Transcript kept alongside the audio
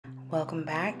Welcome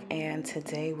back, and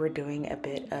today we're doing a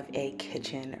bit of a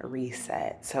kitchen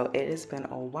reset. So it has been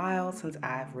a while since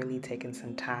I've really taken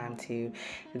some time to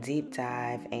deep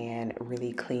dive and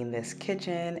really clean this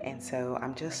kitchen, and so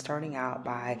I'm just starting out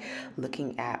by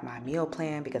looking at my meal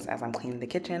plan, because as I'm cleaning the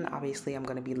kitchen, obviously I'm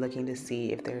going to be looking to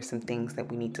see if there's some things that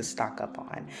we need to stock up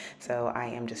on. So I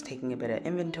am just taking a bit of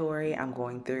inventory. I'm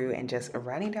going through and just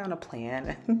writing down a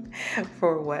plan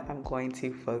for what I'm going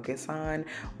to focus on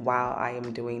while I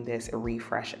am doing this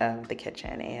refresh of the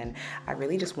kitchen. And I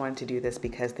really just wanted to do this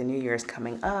because the new year is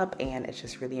coming up, and it's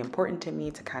just really important to me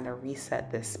to kind of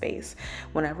reset this space.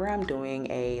 Whenever I'm doing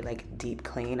a deep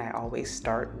clean, I always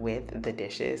start with the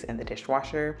dishes in the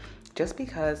dishwasher, just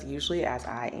because usually as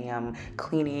I am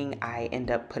cleaning, I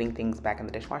end up putting things back in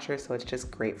the dishwasher. So it's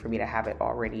just great for me to have it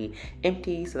already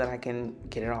empty so that I can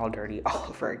get it all dirty all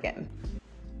over again.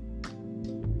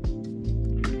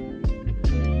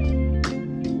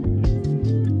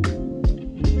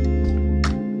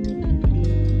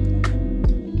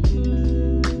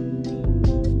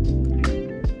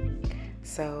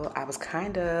 So I was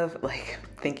kind of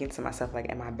thinking to myself,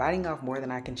 am I biting off more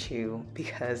than I can chew?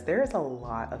 Because there's a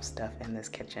lot of stuff in this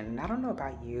kitchen. And I don't know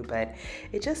about you, but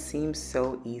it just seems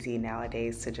so easy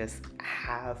nowadays to just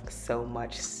have so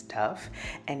much stuff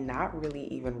and not really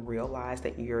even realize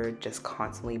that you're just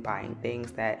constantly buying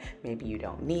things that maybe you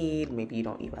don't need, maybe you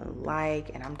don't even like.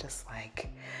 And I'm just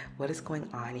like, what is going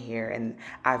on here? And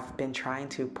I've been trying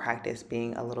to practice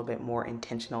being a little bit more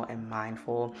intentional and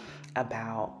mindful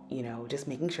about, just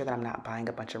making sure that I'm not buying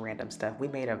a bunch of random stuff. We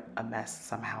made a mess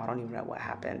somehow. I don't even know what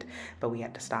happened, but we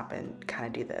had to stop and kind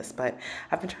of do this. But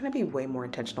I've been trying to be way more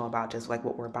intentional about just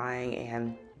what we're buying,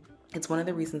 and it's one of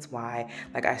the reasons why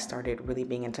I started really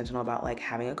being intentional about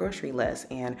having a grocery list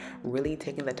and really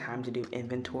taking the time to do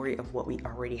inventory of what we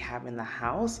already have in the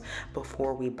house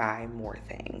before we buy more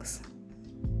things.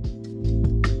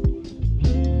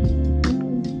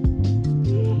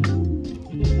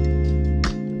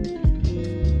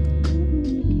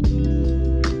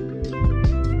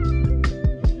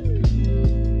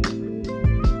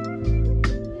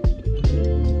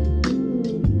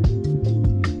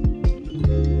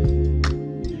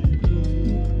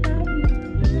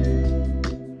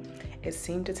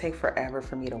 Seemed to take forever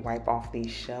for me to wipe off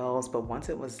these shelves, but once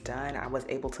it was done, I was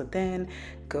able to then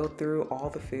go through all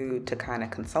the food to kind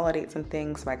of consolidate some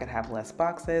things so I could have less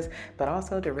boxes, but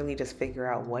also to really just figure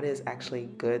out what is actually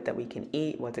good that we can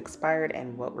eat, what's expired,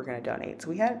 and what we're going to donate. So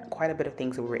we had quite a bit of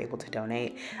things that we were able to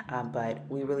donate, but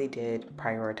we really did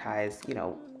prioritize,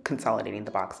 consolidating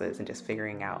the boxes and just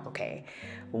figuring out, okay,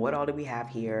 what all do we have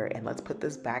here, and let's put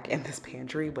this back in this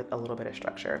pantry with a little bit of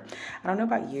structure. I don't know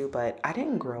about you, but I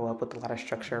didn't grow up with a lot of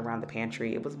structure around the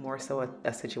pantry. It was more so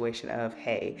a situation of,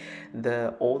 hey,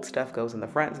 the old stuff goes in the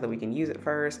front so that we can use it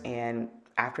first, and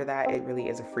after that, it really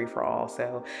is a free-for-all.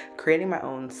 So creating my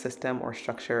own system or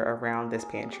structure around this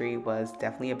pantry was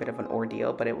definitely a bit of an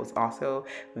ordeal, but it was also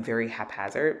very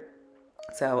haphazard.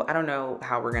 So I don't know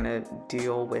how we're gonna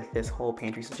deal with this whole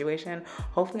pantry situation.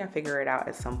 Hopefully I figure it out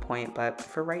at some point, but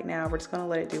for right now, we're just gonna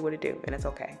let it do what it do, and it's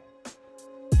okay.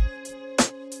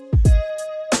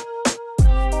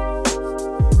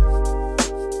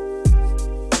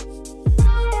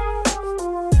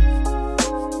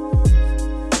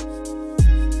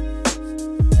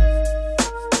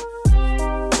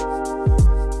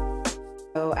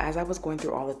 As I was going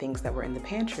through all the things that were in the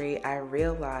pantry, I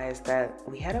realized that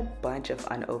we had a bunch of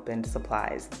unopened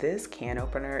supplies. This can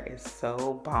opener is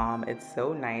so bomb. It's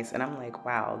so nice. And I'm like,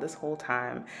 wow, this whole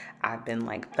time I've been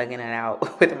thugging it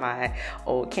out with my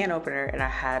old can opener, and I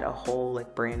had a whole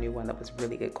brand new one that was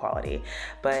really good quality.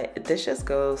 But this just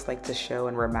goes to show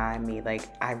and remind me,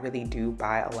 I really do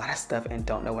buy a lot of stuff and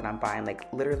don't know what I'm buying.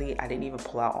 Literally, I didn't even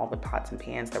pull out all the pots and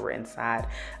pans that were inside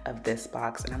of this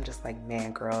box. And I'm just like,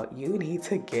 man, girl, you need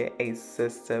to get a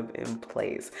system in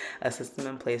place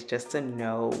just to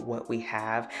know what we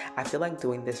have. I feel like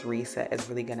doing this reset is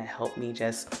really going to help me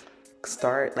just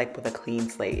start with a clean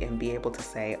slate and be able to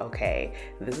say, okay,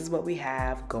 this is what we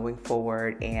have going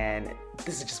forward, and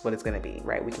this is just what it's going to be,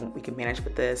 right? We can manage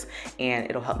with this, and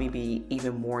it'll help me be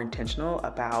even more intentional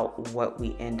about what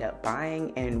we end up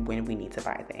buying and when we need to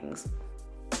buy things.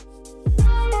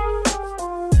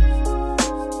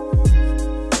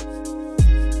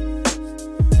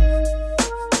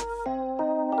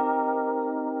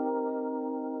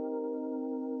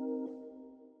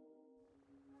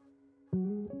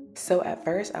 So at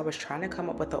first I was trying to come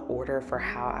up with an order for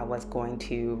how I was going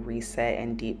to reset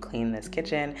and deep clean this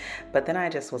kitchen, but then I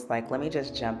just was like, let me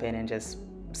just jump in and just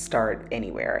start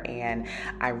anywhere. And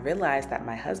I realized that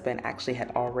my husband actually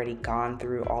had already gone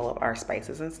through all of our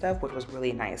spices and stuff, which was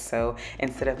really nice. So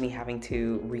instead of me having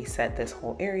to reset this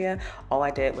whole area, all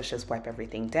I did was just wipe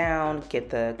everything down, get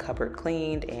the cupboard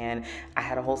cleaned, and I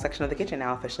had a whole section of the kitchen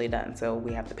now officially done. So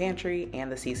we have the pantry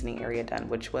and the seasoning area done,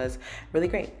 which was really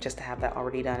great just to have that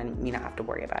already done and me not have to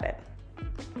worry about it.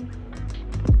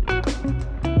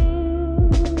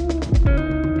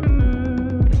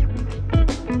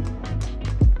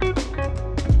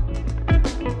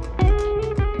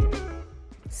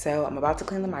 So I'm about to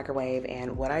clean the microwave,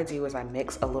 and what I do is I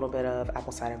mix a little bit of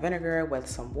apple cider vinegar with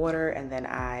some water, and then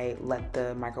I let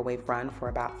the microwave run for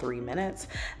about 3 minutes.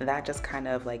 That just kind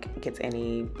of like gets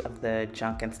any of the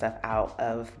junk and stuff out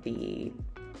of the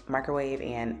microwave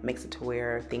and makes it to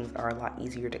where things are a lot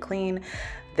easier to clean.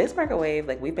 This microwave,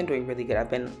 like, we've been doing really good. I've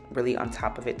been really on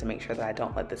top of it to make sure that I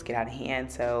don't let this get out of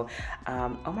hand. So,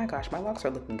 oh my gosh, my locks are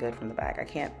looking good from the back. I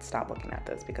can't stop looking at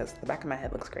this because the back of my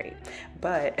head looks great.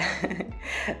 But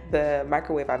the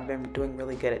microwave, I've been doing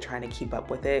really good at trying to keep up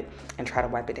with it and try to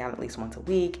wipe it down at least once a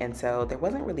week. And so there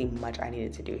wasn't really much I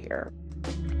needed to do here.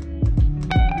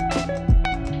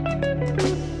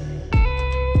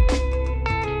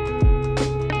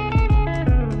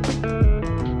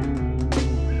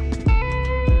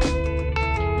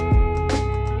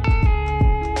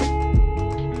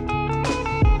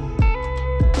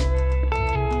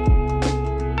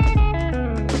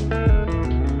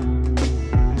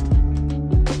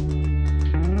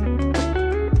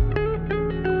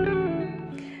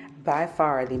 By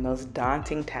far the most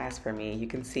daunting task for me, you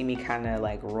can see me kind of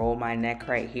like roll my neck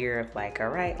right here of like, all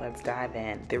right, let's dive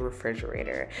in, the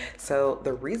refrigerator. So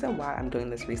the reason why I'm doing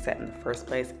this reset in the first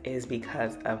place is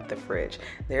because of the fridge.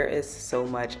 There is so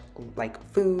much like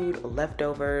food,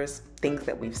 leftovers, things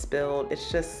that we've spilled.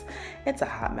 It's a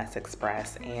hot mess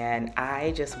express, and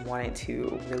I just wanted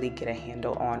to really get a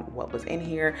handle on what was in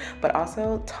here, but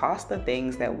also toss the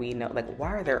things that we know, like, why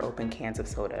are there open cans of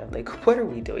soda? Like, what are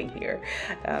we doing here?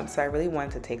 So I really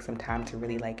wanted to take some time to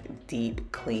really like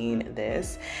deep clean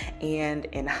this. And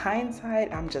in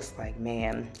hindsight, I'm just like,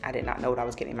 man, I did not know what I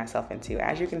was getting myself into.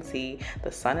 As you can see,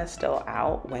 the sun is still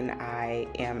out when I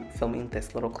am filming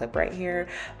this little clip right here,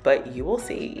 but you will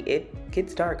see it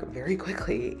gets dark very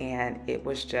quickly. And it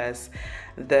was just,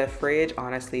 the fridge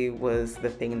honestly was the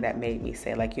thing that made me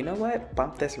say, like, you know what,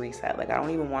 bump this reset. Like, I don't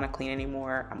even want to clean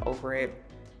anymore. I'm over it.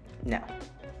 No.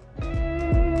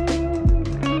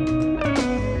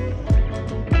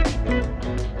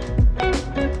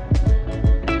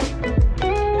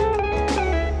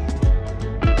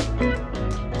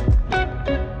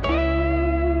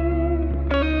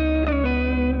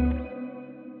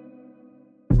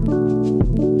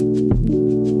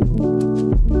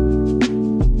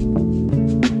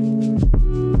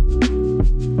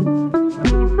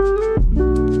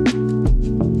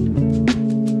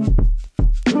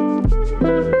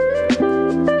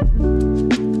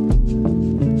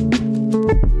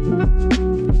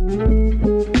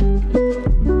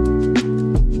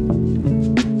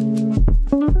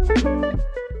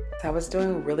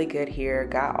 Doing really good here,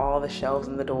 got all the shelves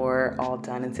in the door all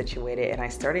done and situated, and I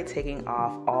started taking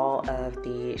off all of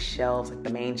the shelves, like the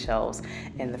main shelves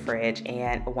in the fridge.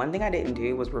 And one thing I didn't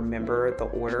do was remember the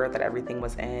order that everything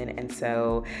was in, and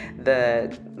so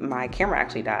my camera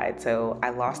actually died, so I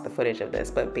lost the footage of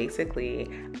this. But basically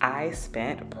I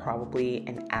spent probably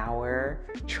an hour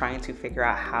trying to figure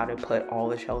out how to put all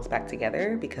the shelves back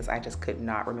together because I just could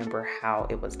not remember how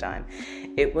it was done.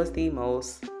 It was the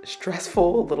most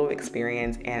stressful little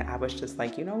experience, and I was just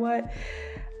like, you know what,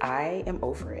 I am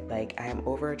over it. Like, I am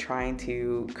over trying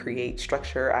to create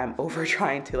structure. I'm over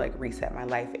trying to like reset my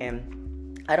life.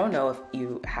 And I don't know if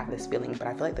you have this feeling, but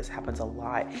I feel like this happens a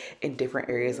lot in different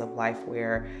areas of life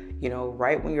where, you know,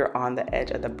 right when you're on the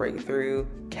edge of the breakthrough,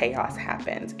 chaos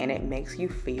happens and it makes you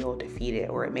feel defeated,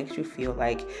 or it makes you feel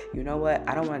like, you know what,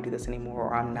 I don't want to do this anymore,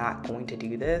 or I'm not going to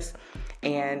do this.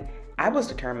 And I was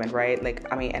determined, right?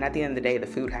 Like, I mean, and at the end of the day, the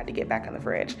food had to get back in the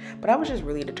fridge, but I was just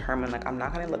really determined, like, I'm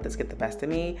not going to let this get the best of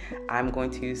me. I'm going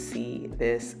to see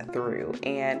this through.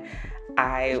 And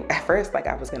at first, like,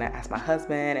 I was going to ask my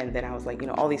husband, and then I was like, you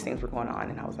know, all these things were going on,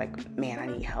 and I was like, man, I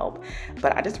need help.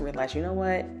 But I just realized, you know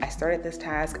what? I started this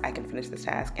task, I can finish this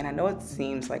task. And I know it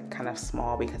seems like kind of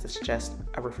small because it's just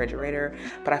a refrigerator,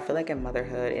 but I feel like in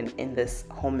motherhood and in this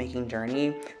homemaking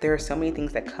journey, there are so many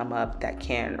things that come up that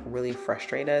can really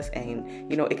frustrate us. And,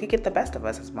 you know, it could get the best of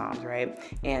us as moms, right?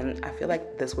 And I feel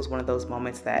like this was one of those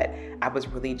moments that I was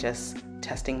really just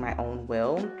testing my own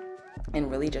will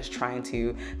and really just trying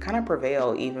to kind of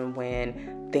prevail even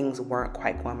when things weren't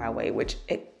quite going my way, which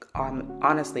it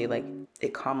honestly, like,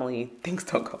 it commonly, things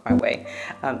don't go my way.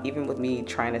 Even with me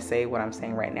trying to say what I'm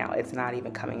saying right now, it's not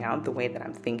even coming out the way that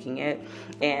I'm thinking it.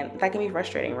 And that can be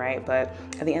frustrating, right? But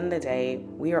at the end of the day,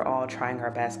 we are all trying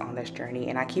our best on this journey.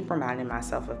 And I keep reminding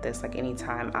myself of this, like,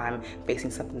 anytime I'm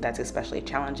facing something that's especially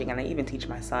challenging. And I even teach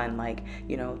my son, like,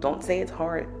 you know, don't say it's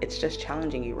hard. It's just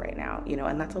challenging you right now, you know,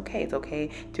 and that's okay. It's okay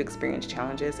to experience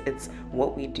challenges. It's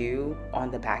what we do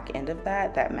on the back end of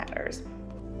that matters.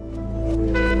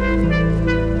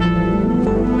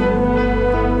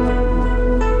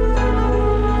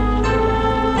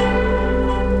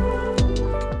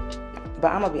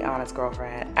 But I'm gonna be honest,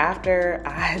 girlfriend, after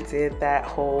I did that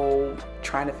whole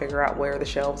trying to figure out where the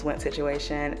shelves went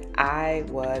situation, I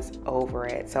was over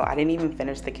it. So I didn't even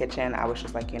finish the kitchen. I was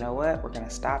just like, you know what? We're gonna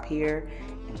stop here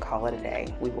and call it a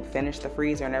day. We will finish the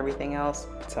freezer and everything else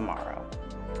tomorrow.